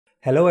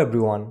Hello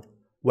everyone,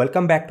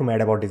 welcome back to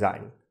Mad About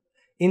Design.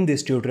 In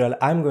this tutorial,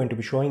 I am going to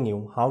be showing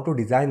you how to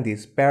design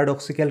this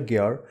paradoxical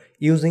gear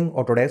using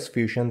Autodesk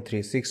Fusion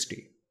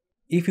 360.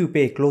 If you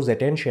pay close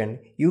attention,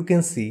 you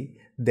can see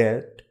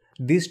that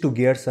these two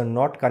gears are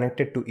not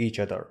connected to each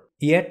other,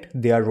 yet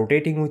they are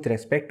rotating with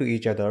respect to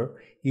each other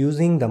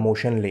using the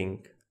motion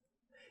link.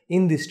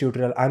 In this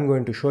tutorial, I am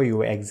going to show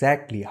you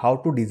exactly how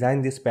to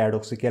design this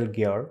paradoxical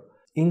gear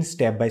in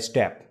step by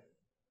step.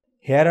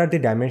 Here are the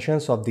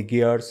dimensions of the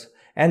gears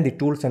and the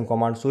tools and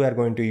commands we are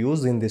going to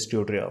use in this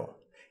tutorial.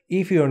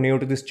 If you are new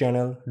to this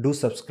channel, do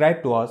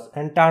subscribe to us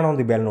and turn on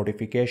the bell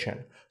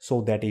notification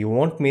so that you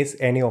won't miss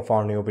any of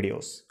our new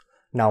videos.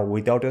 Now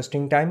without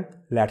wasting time,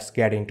 let's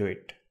get into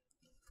it.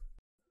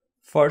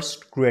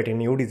 First, create a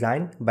new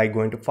design by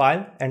going to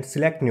File and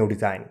select New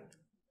Design.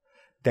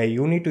 The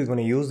unit we're going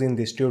to use in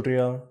this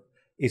tutorial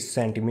is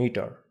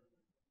centimeter.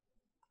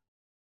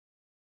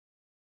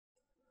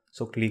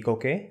 So click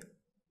OK.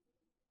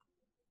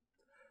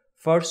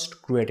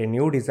 First, create a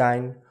new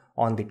design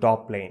on the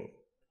top plane.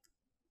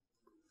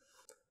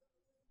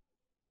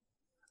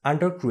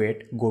 Under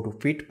Create, go to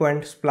Fit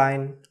Point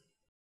Spline.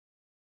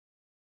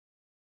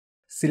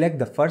 Select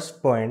the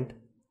first point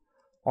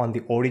on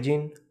the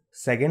origin,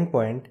 second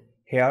point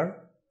here,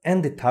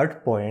 and the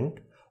third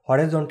point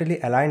horizontally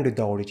aligned with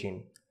the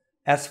origin,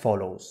 as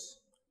follows.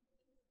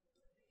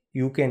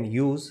 You can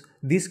use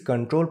this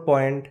control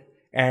point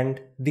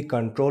and the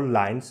control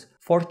lines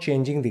for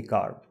changing the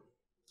curve.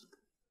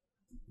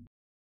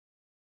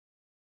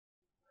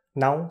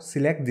 Now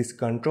select this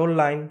control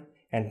line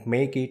and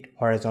make it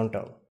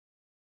horizontal.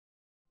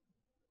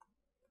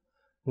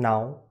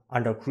 Now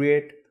under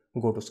Create,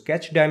 go to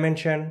Sketch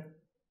Dimension,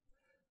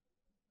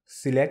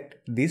 select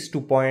these 2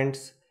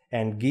 points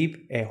and give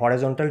a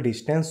horizontal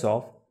distance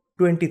of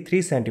 23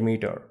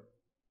 cm.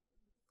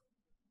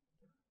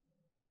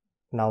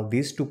 Now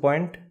these 2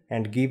 points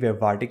and give a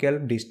vertical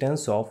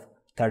distance of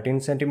 13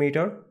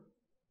 cm.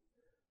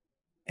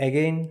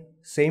 Again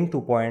same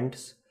 2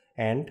 points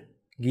and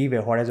give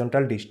a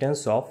horizontal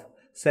distance of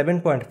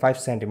 7.5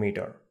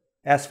 cm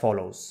as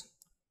follows.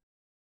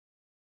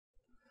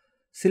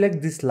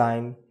 Select this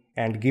line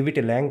and give it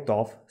a length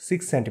of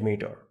 6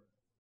 cm.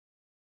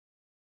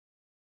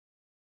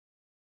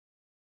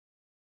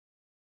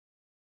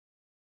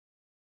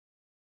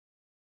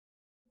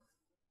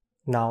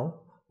 Now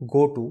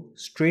go to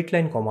Straight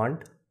Line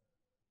command,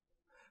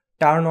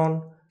 turn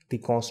on the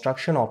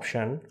construction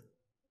option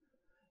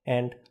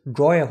and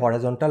draw a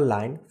horizontal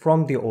line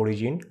from the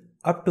origin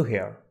up to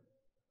here.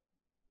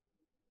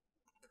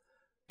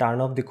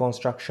 Turn off the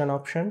construction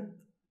option.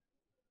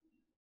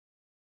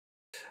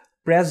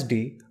 Press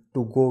D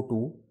to go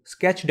to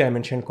Sketch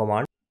Dimension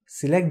command.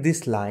 Select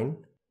this line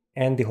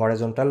and the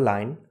horizontal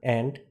line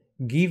and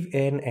give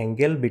an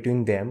angle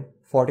between them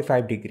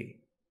 45 degrees.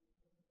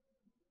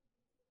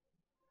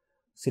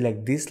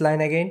 Select this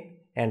line again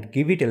and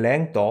give it a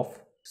length of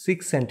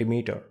 6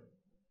 cm.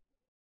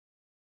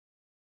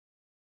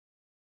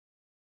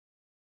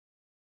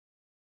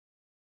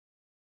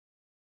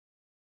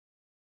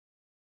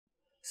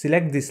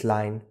 Select this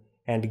line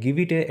and give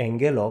it an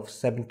angle of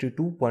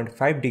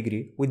 72.5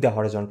 degrees with the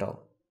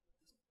horizontal.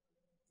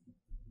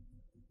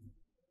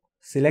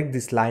 Select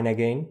this line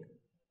again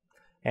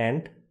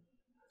and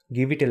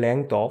give it a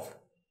length of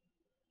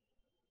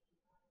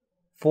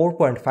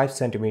 4.5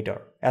 cm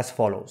as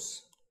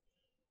follows.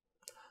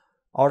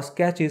 Our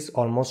sketch is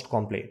almost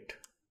complete.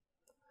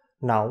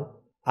 Now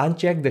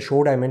uncheck the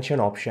Show Dimension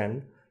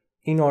option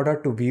in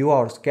order to view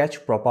our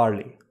sketch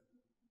properly.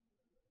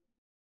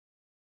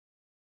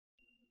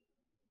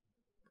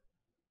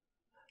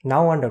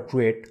 Now under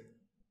Create,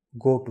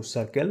 go to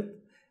Circle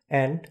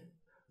and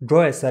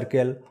draw a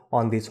circle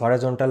on this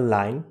horizontal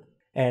line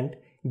and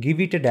give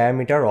it a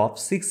diameter of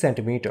 6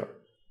 cm.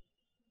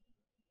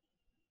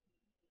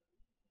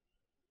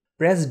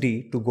 Press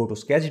D to go to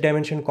Sketch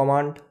Dimension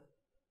command,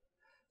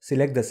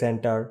 select the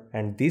center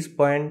and this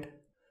point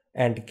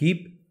and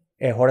keep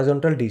a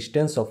horizontal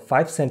distance of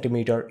 5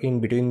 cm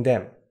in between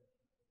them.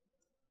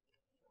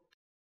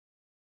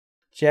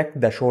 Check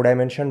the Show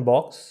Dimension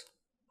box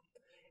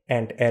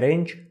and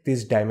arrange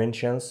these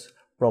dimensions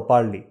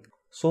properly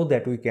so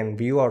that we can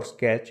view our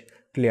sketch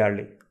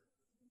clearly.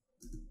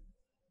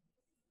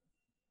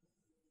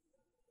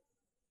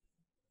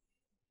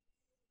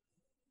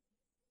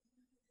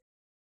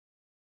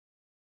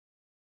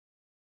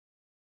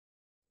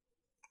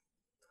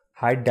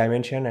 Hide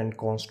dimension and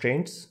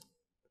constraints.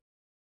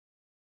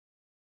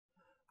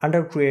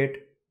 Under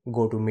Create,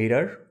 go to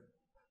Mirror.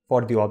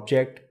 For the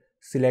object,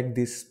 select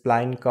this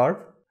Spline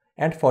Curve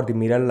and for the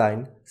mirror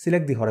line,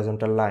 select the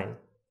horizontal line.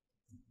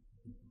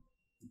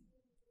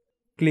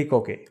 Click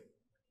OK.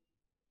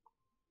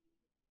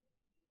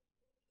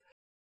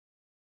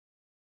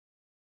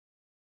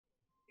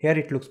 Here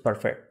it looks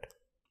perfect.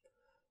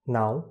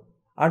 Now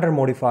under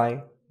Modify,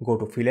 go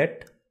to Fillet,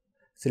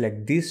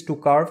 select these 2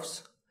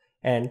 curves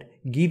and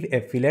give a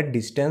fillet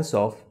distance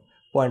of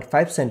 0.5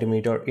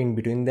 cm in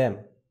between them.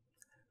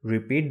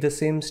 Repeat the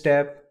same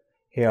step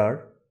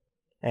here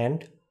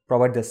and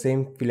provide the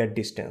same fillet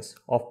distance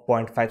of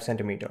 0.5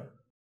 cm.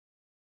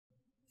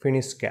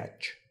 Finish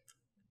sketch.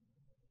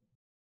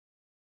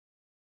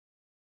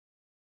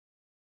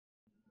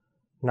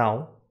 Now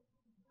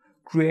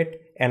create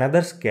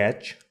another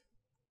sketch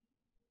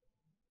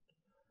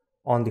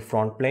on the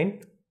front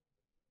plane.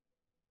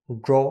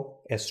 Draw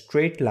a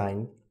straight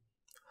line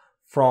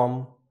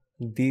from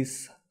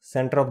this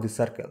center of the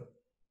circle.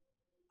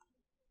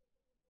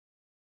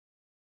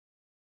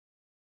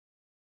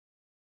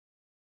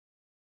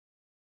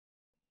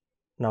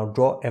 Now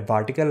draw a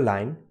vertical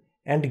line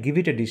and give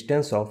it a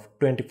distance of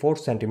 24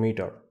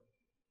 cm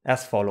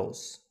as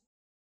follows.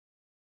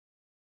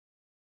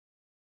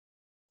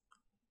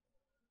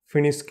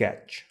 Finish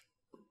sketch.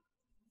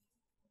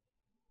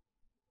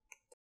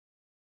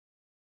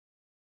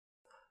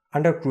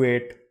 Under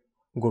Create,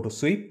 go to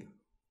Sweep,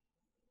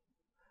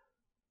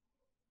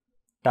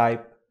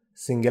 type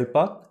single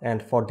path,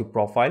 and for the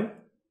profile,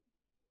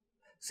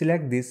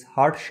 select this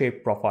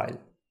heart-shaped profile,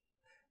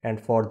 and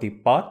for the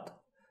path,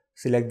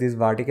 select this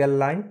vertical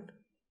line.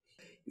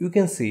 You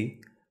can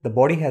see the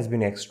body has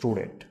been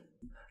extruded.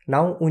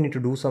 Now we need to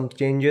do some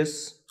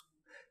changes.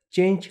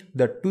 Change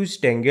the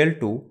twist angle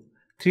to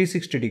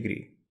 360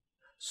 degree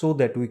so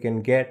that we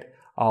can get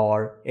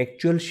our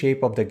actual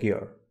shape of the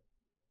gear.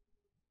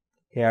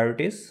 Here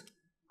it is.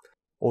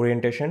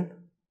 Orientation,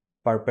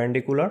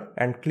 perpendicular,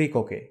 and click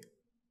OK.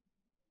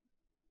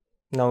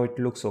 Now it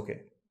looks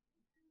okay.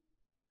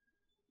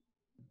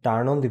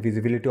 Turn on the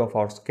visibility of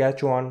our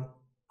sketch 1.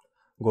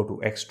 Go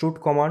to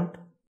Extrude command.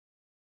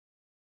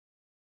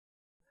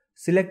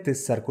 Select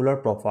this circular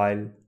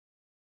profile.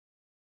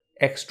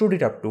 Extrude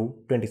it up to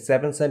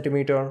 27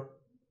 cm.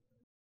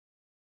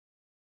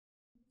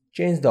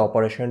 Change the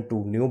operation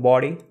to new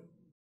body.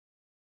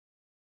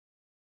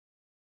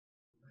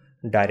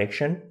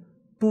 Direction,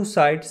 2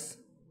 sides.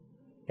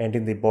 And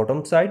in the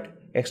bottom side,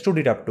 extrude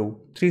it up to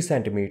 3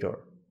 cm.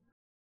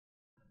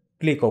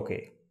 Click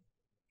OK.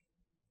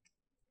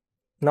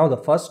 Now the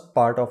first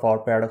part of our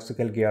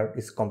paradoxical gear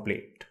is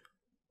complete.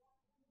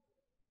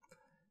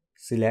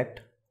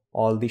 Select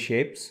all the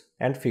shapes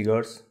and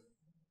figures.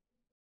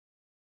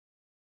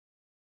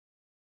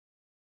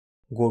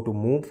 Go to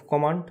Move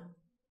command.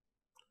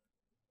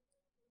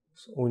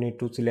 So we need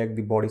to select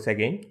the bodies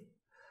again.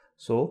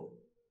 So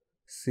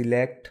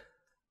select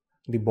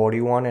the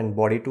body 1 and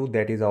body 2,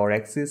 that is our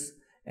axis,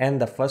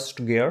 and the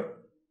first gear.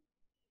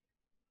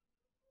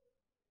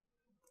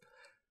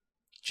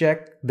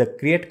 Check the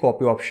Create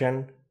Copy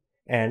option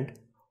and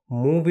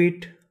move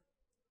it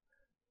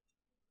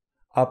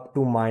up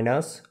to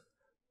minus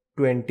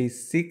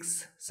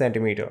 26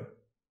 cm.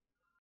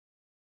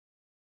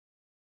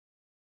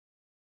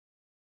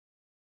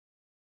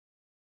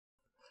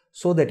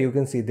 So that you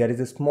can see there is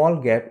a small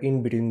gap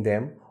in between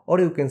them, or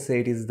you can say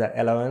it is the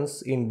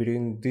allowance in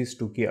between these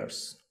two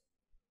gears.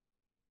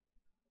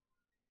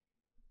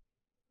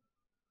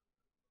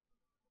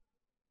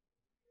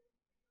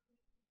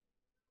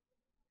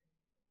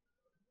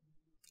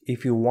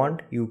 If you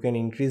want, you can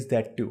increase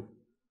that too.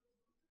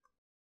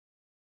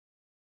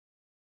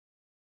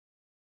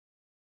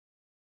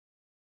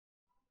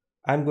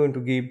 I'm going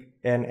to give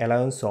an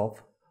allowance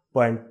of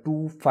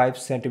 0.25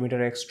 cm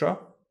extra,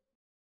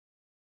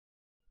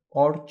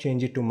 or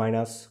change it to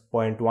minus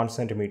 0.1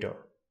 cm.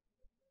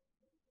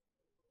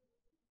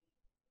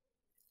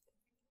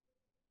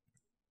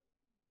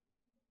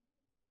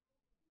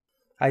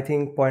 I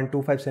think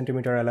 0.25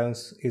 cm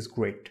allowance is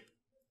great.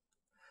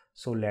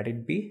 So let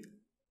it be.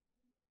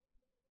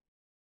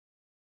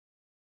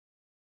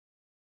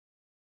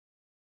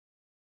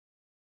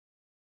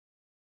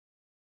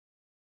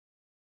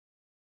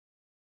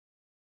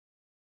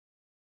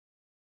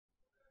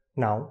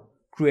 Now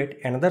create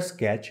another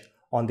sketch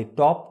on the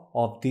top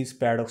of this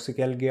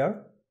paradoxical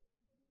gear.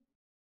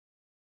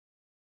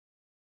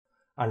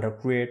 Under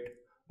Create,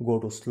 go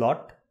to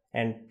Slot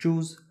and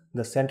choose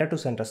the center to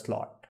center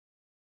slot.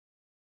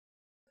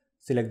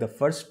 Select the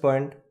first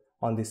point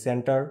on the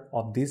center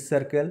of this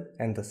circle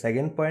and the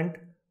second point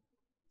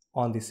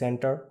on the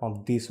center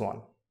of this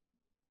one.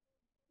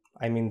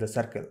 I mean the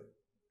circle.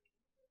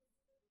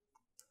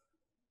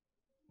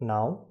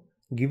 Now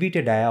give it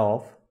a dia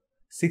of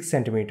 6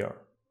 cm.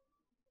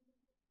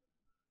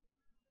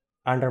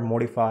 Under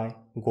Modify,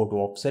 go to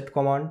Offset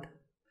command,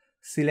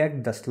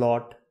 select the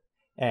slot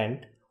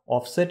and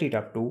offset it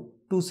up to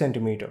 2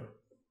 cm.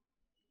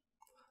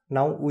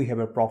 Now we have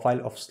a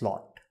profile of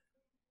slot.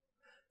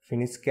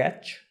 Finish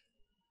sketch.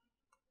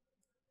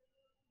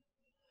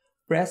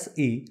 Press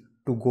E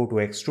to go to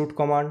Extrude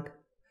command,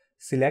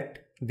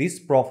 select this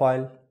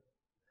profile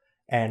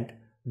and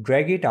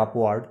drag it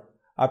upward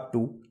up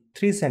to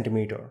 3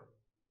 cm.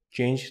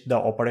 Change the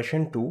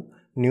operation to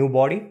new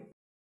body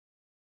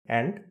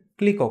and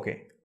click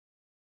OK.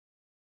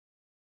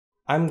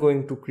 I'm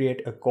going to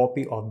create a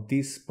copy of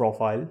this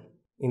profile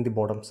in the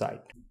bottom side.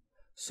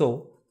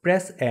 So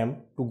press M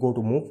to go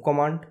to Move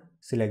command,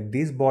 select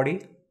this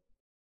body,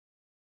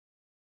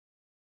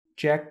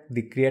 check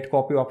the Create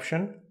Copy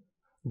option,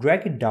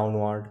 drag it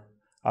downward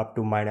up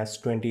to minus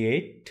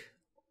 28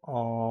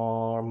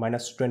 or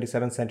minus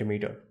 27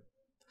 cm.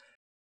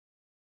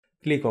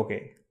 Click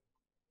OK.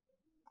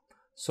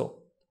 So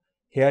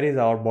here is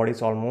our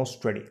bodies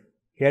almost ready.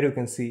 Here you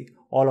can see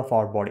all of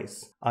our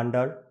bodies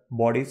under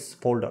bodies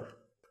folder.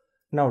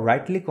 Now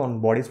right click on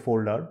bodies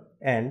folder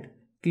and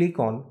click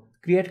on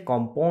create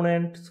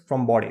components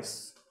from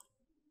bodies.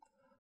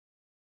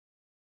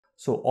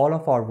 So all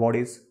of our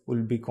bodies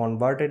will be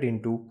converted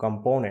into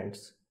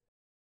components.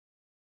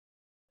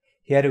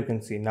 Here you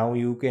can see now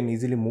you can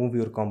easily move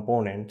your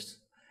components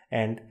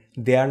and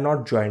they are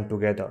not joined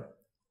together.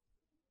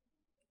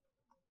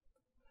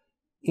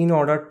 In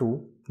order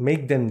to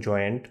make them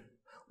joint,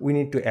 we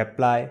need to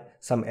apply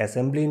some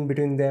assembly in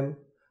between them,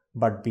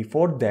 but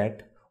before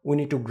that we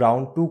need to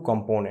ground two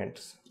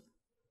components.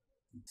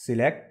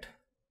 Select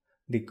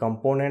the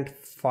component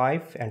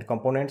 5 and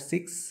component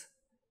 6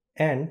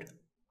 and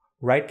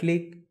right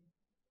click,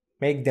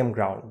 make them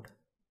ground.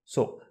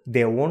 So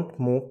they won't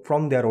move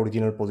from their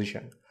original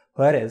position,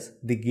 whereas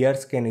the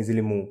gears can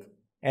easily move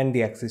and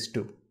the axis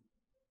too.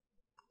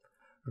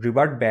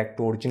 Revert back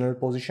to original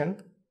position.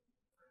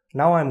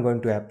 Now I am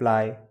going to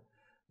apply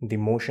the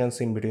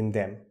motions in between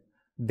them,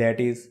 that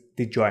is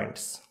the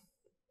joints.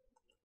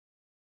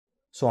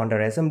 So under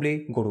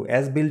assembly, go to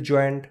as-built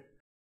joint.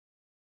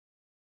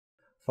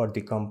 For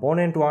the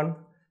component 1,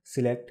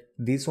 select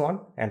this one,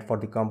 and for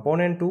the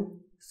component 2,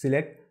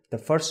 select the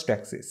first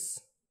axis.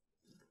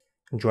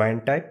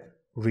 Joint type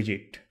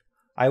rigid.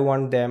 I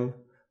want them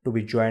to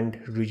be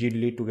joined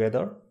rigidly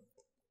together.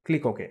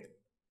 Click OK.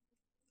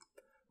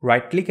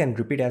 Right click and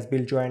repeat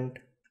as-built joint.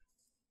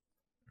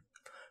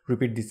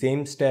 Repeat the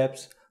same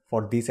steps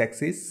for this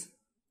axis.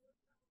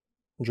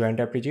 Joint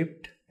type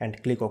rigid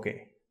and click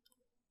OK.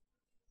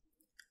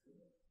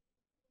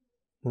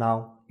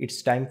 Now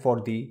it's time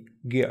for the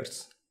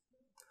gears.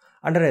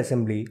 Under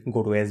assembly,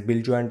 go to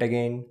as-built joint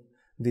again.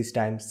 This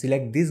time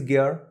select this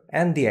gear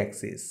and the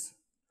axis.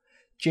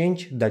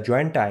 Change the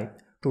joint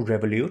type to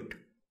revolute.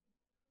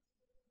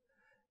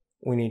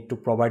 We need to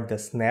provide the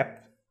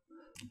snap.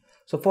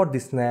 So for the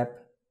snap,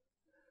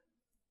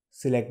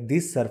 select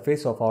this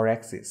surface of our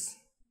axis.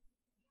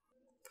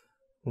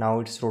 Now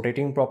it's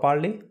rotating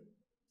properly.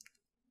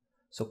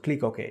 So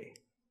click OK.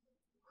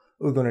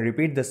 We're going to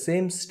repeat the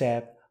same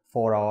step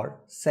for our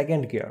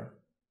second gear.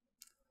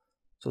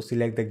 So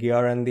select the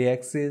gear and the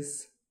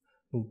axis.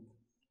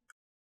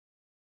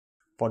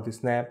 For the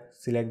snap,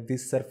 select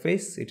this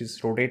surface. It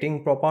is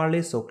rotating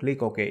properly, so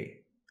click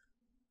OK.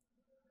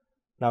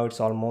 Now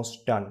it's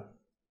almost done.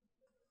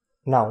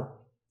 Now,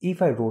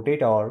 if I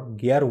rotate our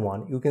gear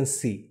 1, you can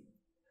see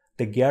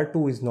the gear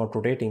 2 is not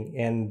rotating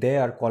and they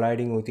are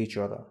colliding with each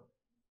other.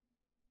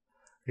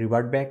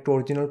 Revert back to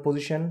original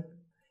position.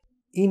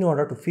 In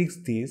order to fix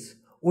this,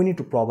 we need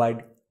to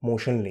provide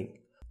motion link.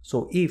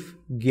 So if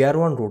gear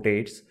 1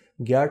 rotates,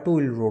 gear 2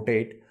 will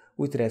rotate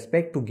with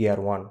respect to gear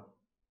 1.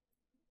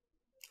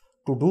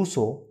 To do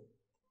so,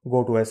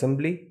 go to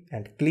assembly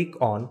and click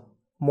on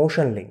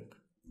motion link.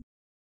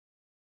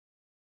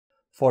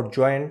 For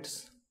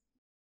joints,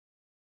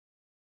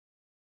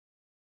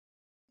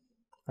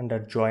 under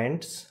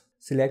joints,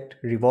 select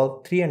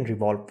revolve 3 and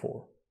revolve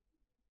 4.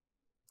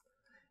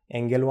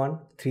 Angle 1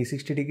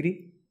 360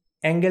 degree,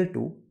 angle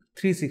 2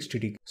 360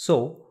 degree.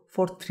 So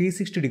for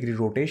 360 degree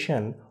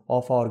rotation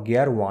of our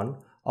gear 1,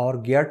 our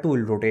gear 2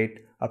 will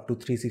rotate up to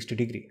 360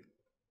 degree.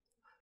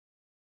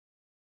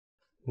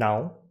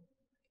 Now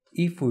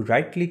if we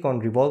right click on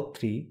Revolve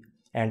 3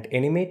 and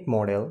animate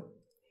model,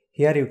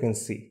 here you can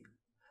see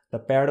the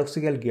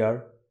paradoxical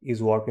gear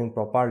is working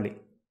properly.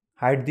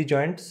 Hide the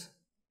joints.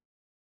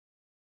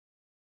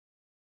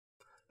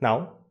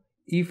 Now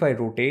if I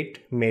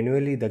rotate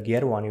manually the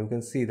gear 1, you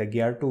can see the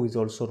gear 2 is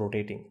also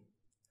rotating.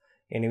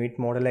 Animate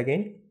model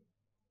again.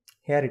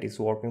 Here it is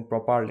working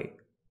properly.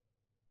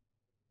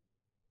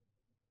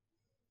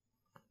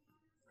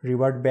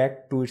 Revert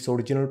back to its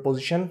original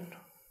position.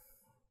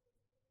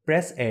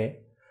 Press A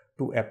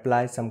to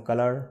apply some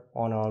color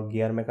on our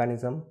gear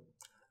mechanism.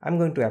 I'm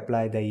going to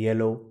apply the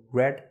yellow,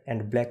 red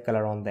and black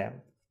color on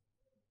them.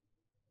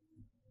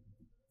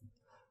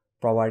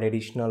 Provide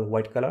additional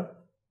white color.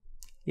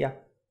 Yeah,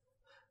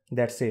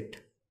 that's it.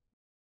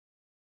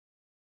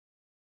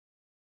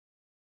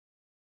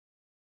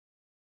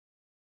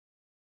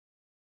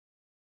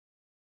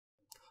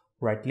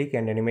 Right click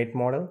and animate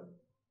model.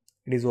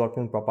 It is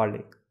working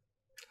properly.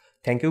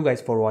 Thank you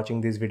guys for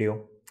watching this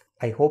video.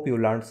 I hope you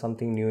learned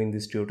something new in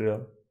this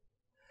tutorial.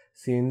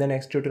 See you in the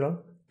next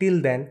tutorial.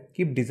 Till then,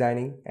 keep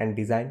designing and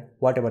design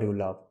whatever you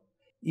love.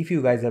 If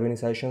you guys have any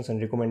suggestions and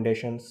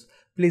recommendations,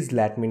 please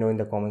let me know in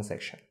the comment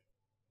section.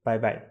 Bye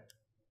bye.